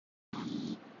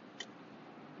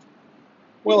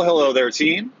Well, hello there,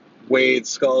 team. Wade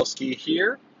Skalski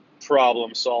here,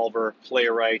 problem solver,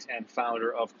 playwright, and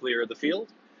founder of Clear the Field.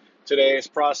 Today's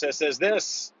process is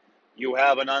this: you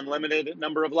have an unlimited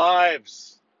number of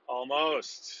lives.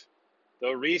 Almost.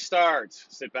 The restart.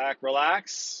 Sit back,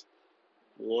 relax.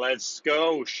 Let's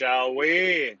go, shall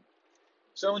we?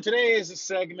 So, in today's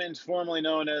segment, formerly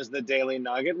known as the Daily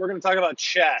Nugget, we're going to talk about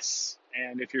chess.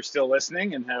 And if you're still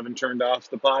listening and haven't turned off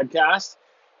the podcast,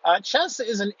 chess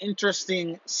is an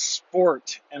interesting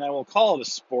sport, and I will call it a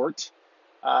sport,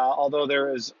 although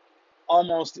there is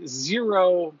almost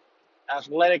zero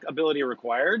athletic ability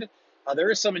required.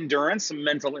 There is some endurance, some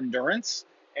mental endurance.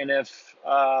 And if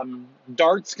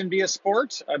darts can be a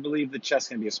sport, I believe that chess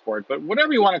can be a sport. But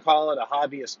whatever you want to call it, a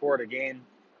hobby, a sport, a game,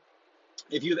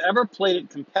 if you've ever played it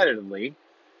competitively,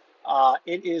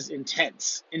 it is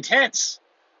intense. Intense.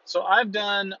 So I've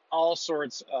done all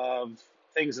sorts of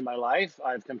things in my life.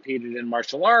 I've competed in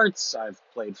martial arts. I've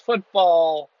played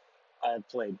football. I've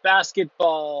played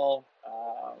basketball.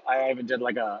 I even did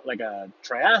like a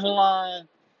triathlon.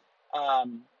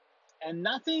 Um, and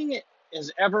nothing has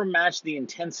ever matched the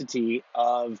intensity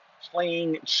of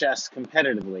playing chess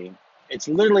competitively. It's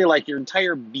literally like your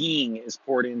entire being is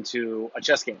poured into a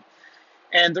chess game.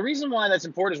 And the reason why that's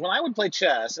important is when I would play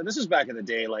chess, and this was back in the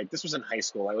day, like this was in high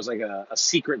school. I was like a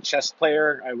secret chess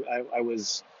player. I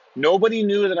was, nobody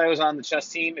knew that I was on the chess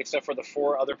team except for the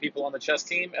four other people on the chess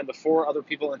team. And the four other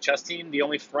people on the chess team, the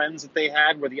only friends that they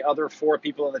had were the other four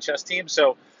people on the chess team.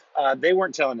 So they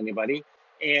weren't telling anybody.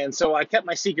 And so I kept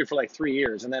my secret for like 3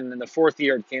 years. And then in the fourth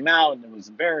year, it came out and it was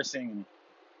embarrassing.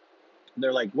 And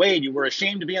they're like, Wade, you were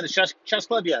ashamed to be on the chess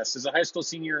club? Yes, as a high school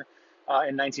senior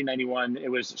in 1991, it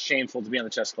was shameful to be on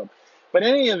the chess club. But in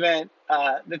any event,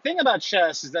 the thing about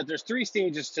chess is that there's three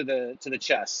stages to the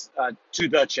chess,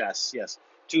 yes,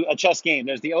 to a chess game.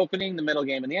 There's the opening, the middle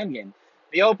game, and the end game.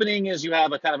 The opening is you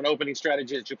have a kind of an opening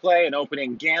strategy that you play, an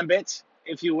opening gambit,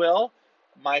 if you will.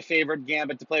 My favorite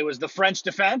gambit to play was the French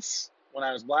defense when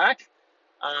I was black.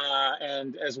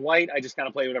 And as white, I just kind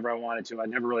of played whatever I wanted to. I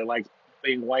never really liked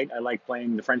being white. I like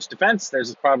playing the French defense.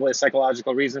 There's probably a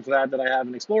psychological reason for that I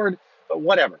haven't explored, but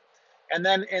whatever. And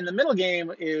then in the middle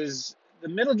game is the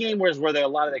middle game where a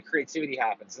lot of the creativity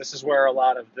happens. This is where a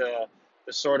lot of the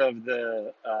sort of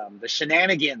the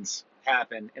shenanigans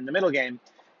happen in the middle game.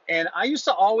 And I used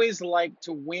to always like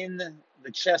to win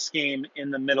the chess game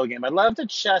in the middle game. I love to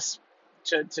checkmate.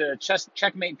 Too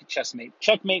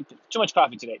much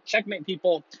coffee today. Checkmate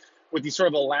people with these sort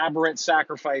of elaborate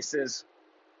sacrifices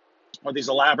or these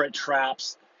elaborate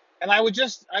traps. And I would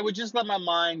just let my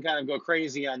mind kind of go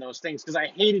crazy on those things because I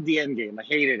hated the end game. I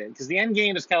hated it because the end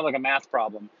game is kind of like a math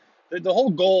problem. The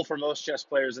whole goal for most chess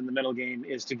players in the middle game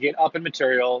is to get up in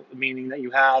material, meaning that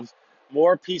you have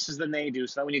more pieces than they do,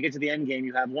 so that when you get to the end game,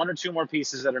 you have one or two more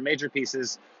pieces that are major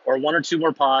pieces, or one or two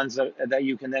more pawns that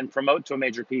you can then promote to a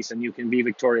major piece, and you can be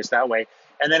victorious that way.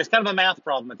 And then it's kind of a math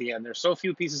problem at the end. There's so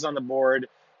few pieces on the board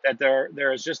that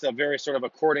there is just a very sort of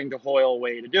according to Hoyle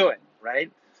way to do it, right?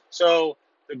 So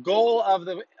the goal of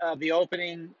the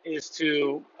opening is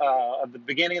to of the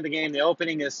beginning of the game. The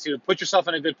opening is to put yourself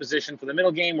in a good position for the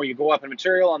middle game where you go up in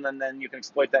material, and then you can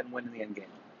exploit that and win in the end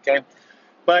game. Okay.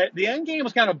 But the end game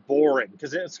was kind of boring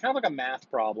because it's kind of like a math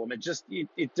problem.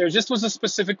 There just was a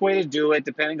specific way to do it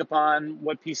depending upon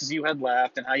what pieces you had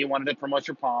left and how you wanted to promote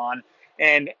your pawn.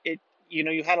 And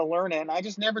you had to learn it. And I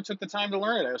just never took the time to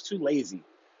learn it. I was too lazy.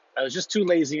 I was just too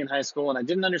lazy in high school, and I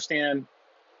didn't understand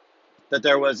that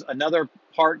there was another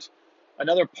part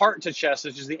to chess,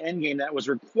 which is the end game, that was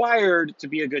required to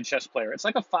be a good chess player. It's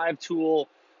like a five-tool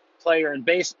player in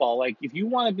baseball. Like if you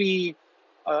want to be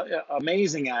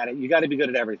amazing at it, you got to be good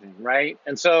at everything, right?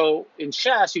 And so in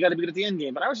chess, you got to be good at the end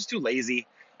game. But I was just too lazy.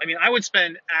 I mean, I would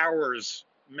spend hours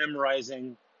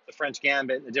memorizing the French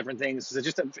Gambit and the different things because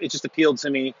it just appealed to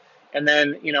me. And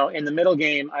then in the middle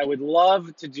game, I would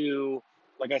love to do,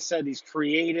 like I said, these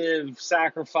creative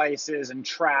sacrifices and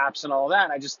traps and all that.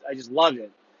 And I just loved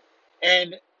it.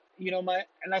 And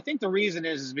I think the reason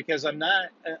is because I'm not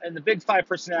in the big five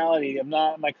personality. I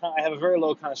have a very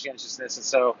low conscientiousness, and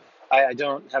so I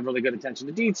don't have really good attention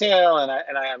to detail, and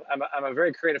I'm a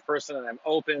very creative person, and I'm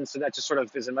open, so that just sort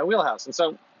of is in my wheelhouse.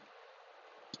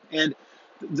 And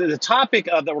the topic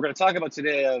that we're going to talk about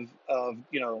today of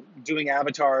doing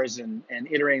avatars and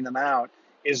iterating them out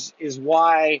is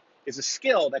why it's a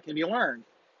skill that can be learned.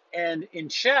 And in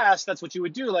chess, that's what you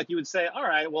would do. Like you would say, all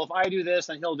right, well, if I do this,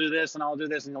 then he'll do this, and I'll do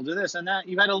this, and he'll do this, and that.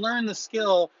 You got to learn the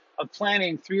skill of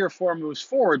planning 3 or 4 moves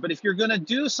forward. But if you're going to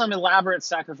do some elaborate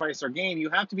sacrifice or game, you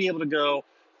have to be able to go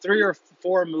 3 or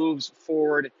 4 moves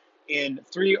forward in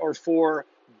 3 or 4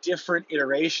 different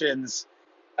iterations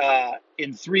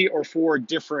in 3 or 4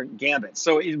 different gambits.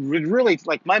 So it would really,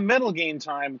 like my mental game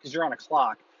time, because you're on a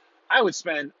clock, I would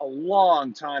spend a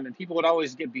long time, and people would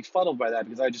always get befuddled by that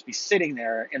because I would just be sitting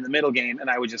there in the middle game, and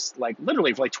I would just like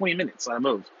literally for like 20 minutes on a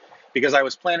move because I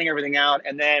was planning everything out,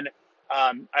 and then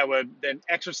I would then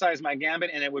exercise my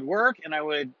gambit, and it would work, and I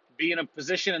would be in a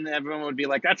position, and then everyone would be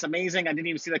like, "That's amazing! I didn't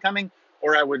even see that coming,"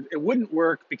 or it wouldn't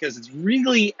work because it's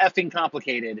really effing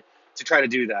complicated to try to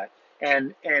do that,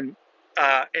 and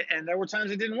there were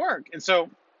times it didn't work, and so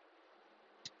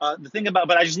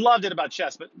but I just loved it about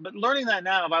chess. But learning that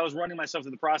now, if I was running myself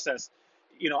through the process,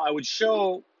 I would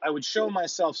show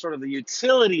myself sort of the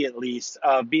utility at least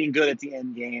of being good at the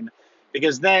end game,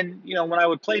 because then when I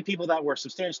would play people that were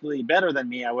substantially better than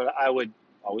me, I would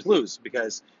always lose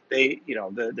because they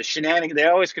the shenanigans, they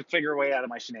always could figure a way out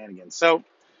of my shenanigans.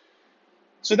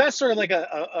 So that's sort of like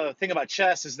a thing about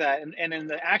chess is that, and in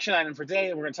the action item for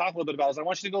today, we're going to talk a little bit about is I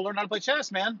want you to go learn how to play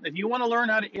chess, man. If you want to learn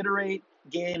how to iterate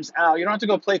games out, you don't have to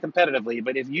go play competitively,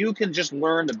 but if you can just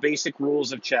learn the basic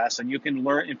rules of chess and you can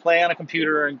learn and play on a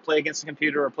computer and play against a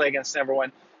computer or play against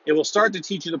everyone, it will start to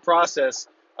teach you the process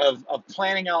of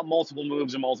planning out multiple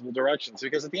moves in multiple directions.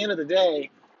 Because at the end of the day,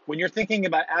 when you're thinking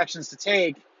about actions to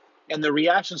take and the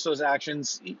reactions to those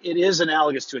actions, it is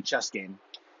analogous to a chess game.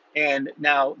 And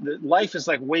now life is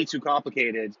like way too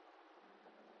complicated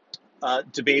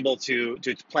to be able to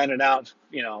plan it out,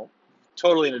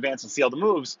 totally in advance and see all the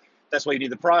moves. That's why you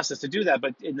need the process to do that.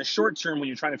 But in the short term, when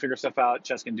you're trying to figure stuff out,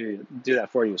 chess can do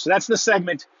that for you. So that's the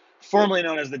segment formerly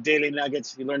known as the Daily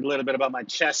Nuggets. You learned a little bit about my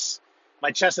chess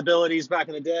abilities back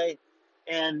in the day.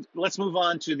 And let's move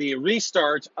on to the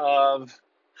restart of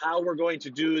how we're going to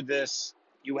do this.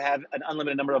 You have an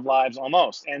unlimited number of lives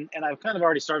almost. And I've kind of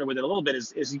already started with it a little bit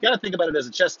is you got to think about it as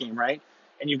a chess game, right?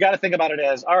 And you've got to think about it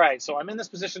as, all right, so I'm in this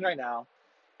position right now.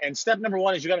 And step number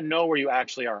one is you got to know where you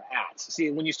actually are at.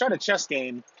 See, when you start a chess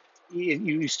game,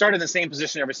 you start in the same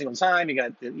position every single time. You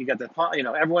got the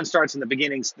everyone starts in the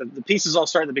beginnings. The pieces all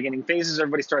start in the beginning phases.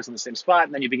 Everybody starts in the same spot,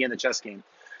 and then you begin the chess game.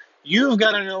 You've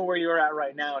got to know where you're at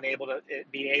right now and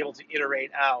be able to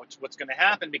iterate out what's going to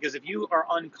happen. Because if you are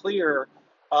unclear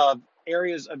of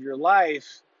areas of your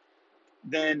life,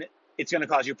 then it's going to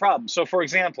cause you problems. So, for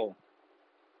example,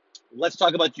 let's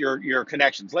talk about your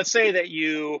connections. Let's say that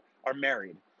you are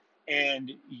married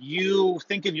and you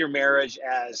think of your marriage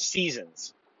as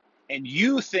seasons, and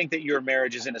you think that your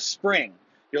marriage is in a spring.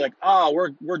 You're like, oh,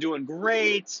 we're doing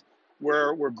great.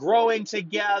 We're growing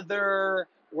together.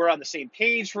 We're on the same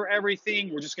page for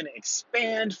everything. We're just going to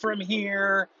expand from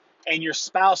here. And your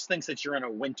spouse thinks that you're in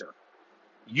a winter.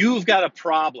 You've got a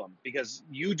problem because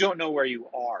you don't know where you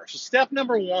are. So step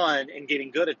number one in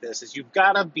getting good at this is you've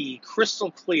got to be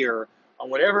crystal clear on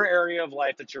whatever area of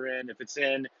life that you're in. If it's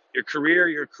in your career,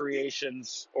 your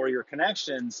creations, or your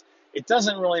connections, it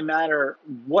doesn't really matter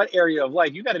what area of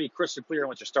life. You've got to be crystal clear on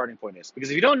what your starting point is. Because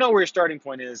if you don't know where your starting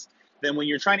point is, then when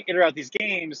you're trying to iterate out these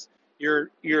games,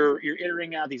 you're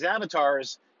iterating out these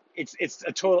avatars. It's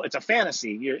a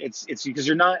fantasy. It's because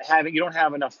you don't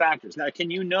have enough factors. Now, can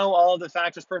you know all of the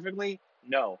factors perfectly?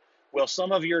 No. Will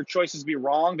some of your choices be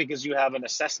wrong because you have an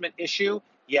assessment issue?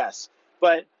 Yes.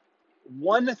 But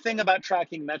one thing about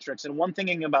tracking metrics and one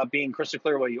thing about being crystal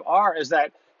clear where you are is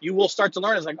that you will start to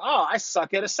learn. It's like, oh, I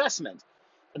suck at assessment.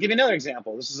 I'll give you another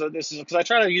example. This is because I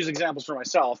try to use examples for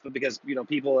myself, but because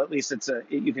people, at least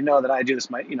you can know that I do this.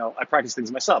 I practice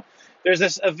things myself. There's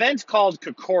this event called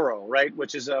Kokoro, right,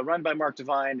 which is run by Mark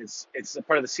Divine. It's a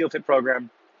part of the SEAL Fit program,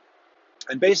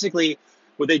 and basically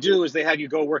what they do is they have you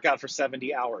go work out for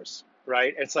 70 hours,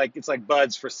 right? It's like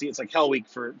buds for SEAL. It's like Hell Week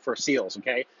for SEALs,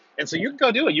 okay? And so you can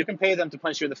go do it. You can pay them to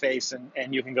punch you in the face,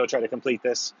 and you can go try to complete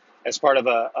this as part of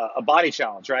a body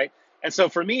challenge, right? And so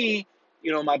for me,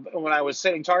 when I was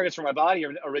setting targets for my body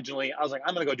originally, I was like,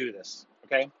 I'm going to go do this.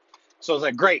 Okay. So I was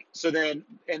like, great. So then,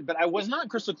 but I was not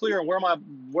crystal clear on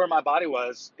where my body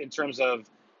was in terms of,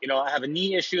 I have a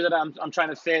knee issue that I'm trying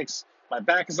to fix. My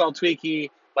back is all tweaky,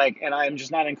 and I'm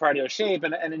just not in cardio shape.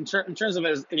 And in terms of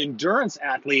as an endurance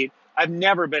athlete, I've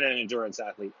never been an endurance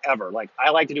athlete ever.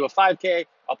 I like to do a 5K.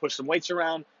 I'll push some weights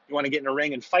around. You want to get in a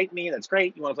ring and fight me? That's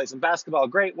great. You want to play some basketball?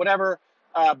 Great, whatever.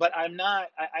 But I'm not,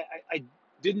 I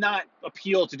did not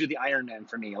appeal to do the Ironman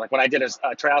for me. Like when I did a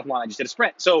triathlon, I just did a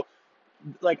sprint. So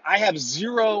I have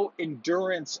zero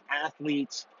endurance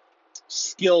athlete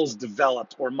skills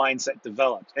developed or mindset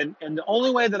developed. And the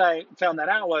only way that I found that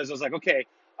out was I was like, okay,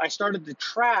 I started to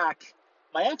track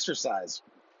my exercise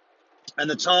and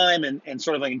the time and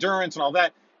sort of endurance and all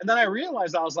that. And then I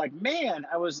realized I was like, man,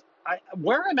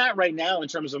 where I'm at right now in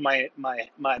terms of my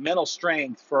mental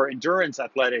strength for endurance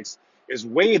athletics is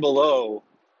way below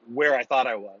where I thought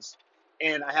I was.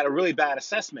 and I had a really bad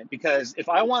assessment, because if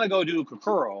I want to go do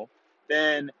Kokoro,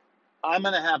 then I'm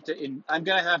gonna have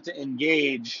to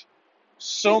engage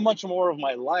so much more of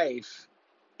my life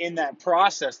in that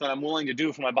process than I'm willing to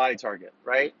do for my body target,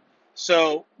 right?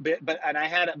 So, but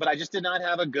I just did not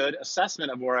have a good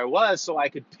assessment of where I was, so I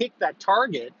could pick that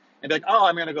target and be like, oh,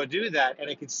 I'm going to go do that, and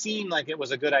it could seem like it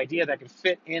was a good idea that could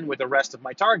fit in with the rest of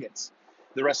my targets,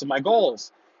 the rest of my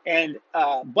goals. And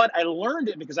but I learned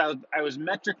it because I was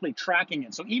metrically tracking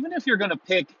it. So even if you're going to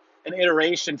pick an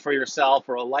iteration for yourself,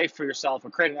 or a life for yourself, or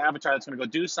create an avatar that's going to go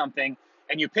do something,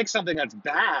 and you pick something that's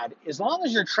bad, as long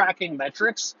as you're tracking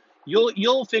metrics,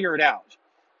 you'll figure it out.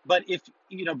 But if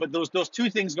you know, but those two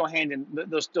things go hand in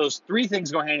those three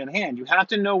things go hand in hand. You have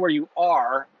to know where you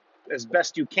are as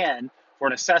best you can for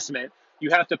an assessment.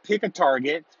 You have to pick a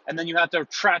target, and then you have to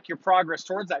track your progress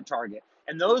towards that target.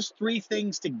 And those three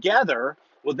things together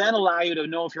will then allow you to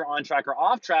know if you're on track or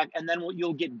off track, and then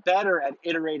you'll get better at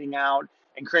iterating out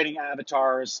and creating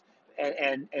avatars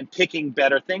and picking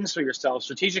better things for yourself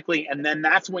strategically. And then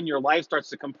that's when your life starts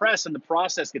to compress and the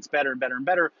process gets better and better and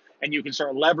better, and you can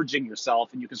start leveraging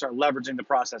yourself and you can start leveraging the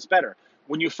process better.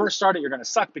 When you first start it, you're going to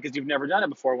suck because you've never done it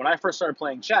before. When I first started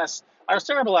playing chess, I was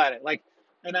terrible at it.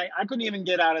 And I couldn't even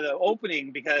get out of the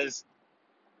opening because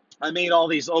I made all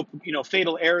these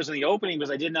fatal errors in the opening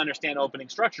because I didn't understand opening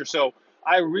structure. So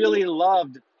I really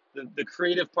loved the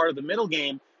creative part of the middle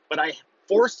game, but I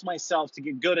forced myself to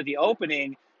get good at the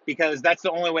opening because that's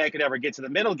the only way I could ever get to the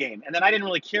middle game. And then I didn't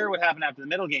really care what happened after the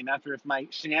middle game. After, if my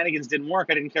shenanigans didn't work,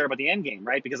 I didn't care about the end game,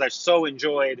 right? Because I so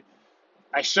enjoyed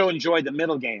the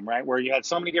middle game, right? Where you had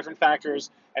so many different factors,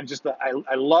 and just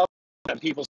I love that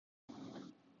people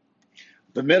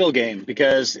the middle game,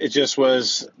 because it just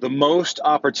was the most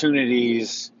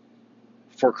opportunities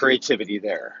for creativity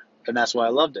there. And that's why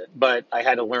I loved it. But I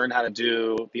had to learn how to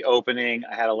do the opening.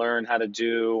 I had to learn how to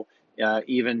do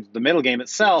even the middle game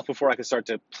itself before I could start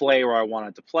to play where I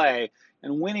wanted to play.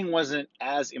 And winning wasn't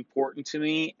as important to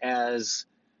me as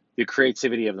the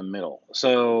creativity of the middle.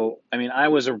 So, I mean, I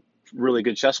was a really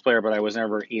good chess player, but I was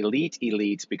never elite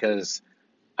because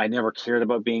I never cared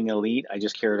about being elite. I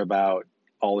just cared about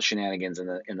all the shenanigans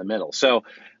in the middle. So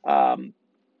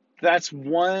that's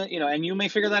one, and you may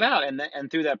figure that out, and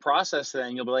through that process,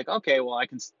 then you'll be like, okay, well, I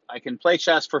can play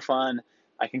chess for fun.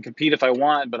 I can compete if I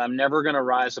want, but I'm never going to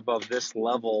rise above this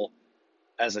level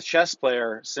as a chess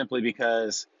player simply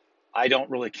because I don't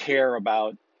really care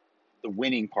about the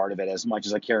winning part of it as much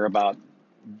as I care about,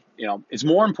 it's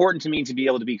more important to me to be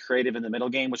able to be creative in the middle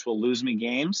game, which will lose me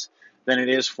games, than it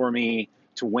is for me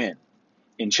to win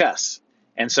in chess.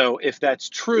 And so if that's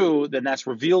true, then that's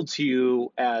revealed to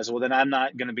you as, well, then I'm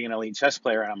not going to be an elite chess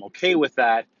player, and I'm okay with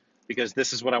that because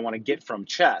this is what I want to get from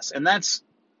chess. And that's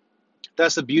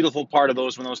the beautiful part of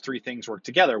those, when those three things work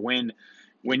together. When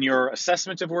your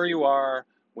assessment of where you are,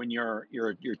 when your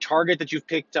target that you've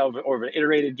picked over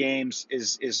iterated games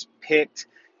is picked,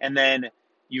 and then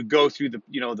you go through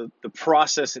the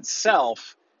process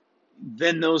itself,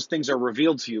 then those things are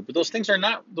revealed to you. But those things are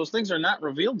not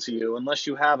revealed to you unless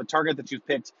you have a target that you've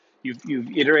picked.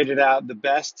 You've iterated out the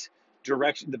best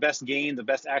direction, the best game, the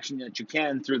best action that you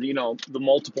can through the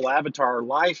multiple avatar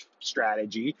life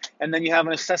strategy, and then you have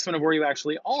an assessment of where you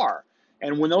actually are.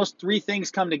 And when those three things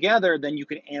come together, then you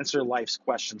can answer life's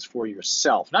questions for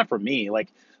yourself, not for me.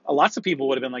 Like, lots of people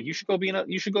would have been like, you should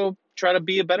go try to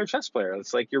be a better chess player.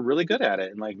 It's like, you're really good at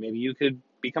it, and like maybe you could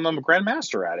become a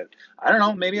grandmaster at it. I don't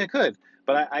know, maybe I could,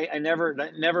 but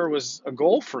that never was a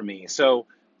goal for me. So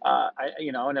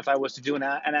and if I was to do an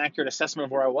accurate assessment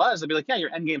of where I was, I'd be like, yeah,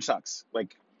 your end game sucks.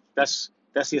 Like, that's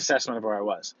the assessment of where I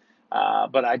was.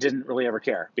 But I didn't really ever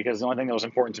care, because the only thing that was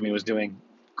important to me was doing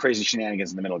crazy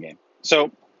shenanigans in the middle game.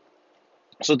 So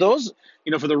those,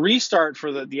 for the restart,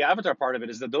 for the avatar part of it,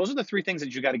 is that those are the three things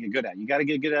that you got to get good at. You got to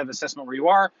get good at assessment where you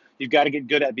are. You've got to get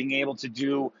good at being able to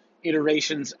do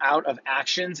iterations out of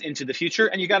actions into the future,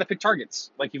 and you got to pick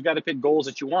targets. Like, you've got to pick goals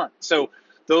that you want. So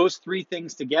those three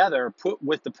things together, put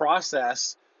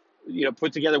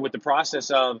together with the process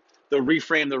of the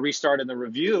reframe, the restart, and the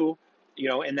review,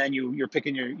 and then you're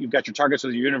picking you've got your targets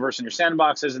with your universe and your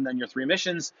sandboxes, and then your three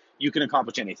missions, you can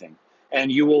accomplish anything. And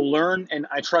you will learn, and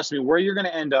I trust me, where you're going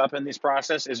to end up in this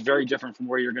process is very different from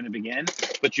where you're going to begin,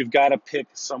 but you've got to pick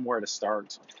somewhere to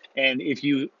start. And if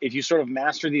you sort of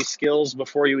master these skills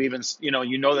before you even,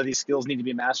 that these skills need to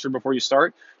be mastered before you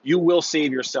start, you will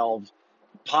save yourself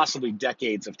possibly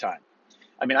decades of time.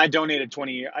 I mean,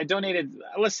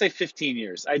 let's say 15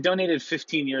 years. I donated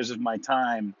 15 years of my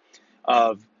time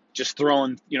of just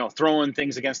throwing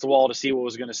things against the wall to see what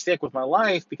was going to stick with my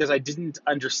life, because I didn't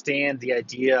understand the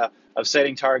idea of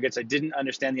setting targets. I didn't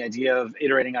understand the idea of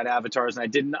iterating out avatars, and I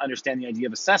didn't understand the idea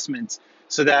of assessments,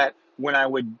 so that when I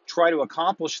would try to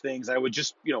accomplish things, I would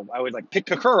just, I would like pick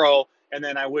Kakuro, and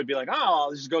then I would be like, oh,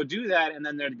 I'll just go do that. And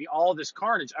then there'd be all this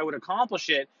carnage. I would accomplish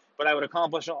it, but I would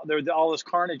accomplish all this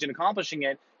carnage in accomplishing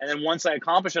it. And then once I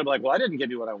accomplished it, I'd be like, well, I didn't get to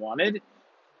do what I wanted.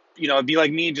 It'd be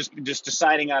like me just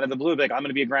deciding out of the blue, like, I'm going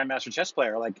to be a grandmaster chess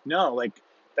player. Like, no, like,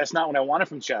 that's not what I wanted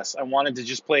from chess. I wanted to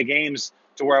just play games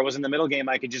to where I was in the middle game.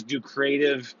 I could just do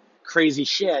creative, crazy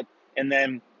shit, and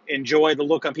then enjoy the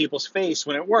look on people's face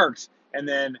when it worked. And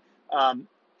then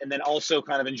also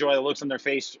kind of enjoy the looks on their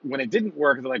face when it didn't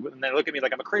work. And they look at me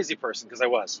like I'm a crazy person, because I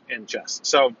was in chess.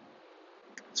 So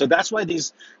that's why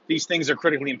these things are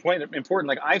critically important.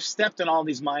 Like, I've stepped in all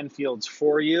these minefields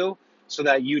for you so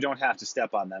that you don't have to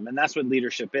step on them. And that's what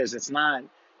leadership is. It's not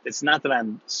that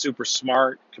I'm super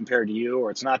smart compared to you,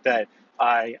 or it's not that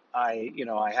I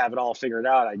have it all figured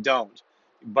out. I don't.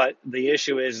 But the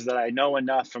issue is that I know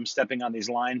enough from stepping on these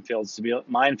minefields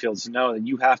to know that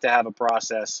you have to have a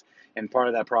process, and part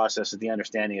of that process is the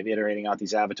understanding of iterating out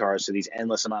these avatars to these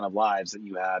endless amount of lives that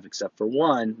you have, except for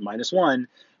one, minus one,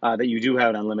 that you do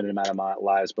have an unlimited amount of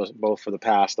lives, both for the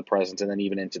past, the present, and then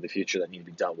even into the future, that need to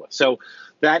be dealt with. So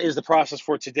that is the process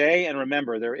for today. And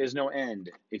remember, there is no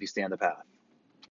end if you stay on the path.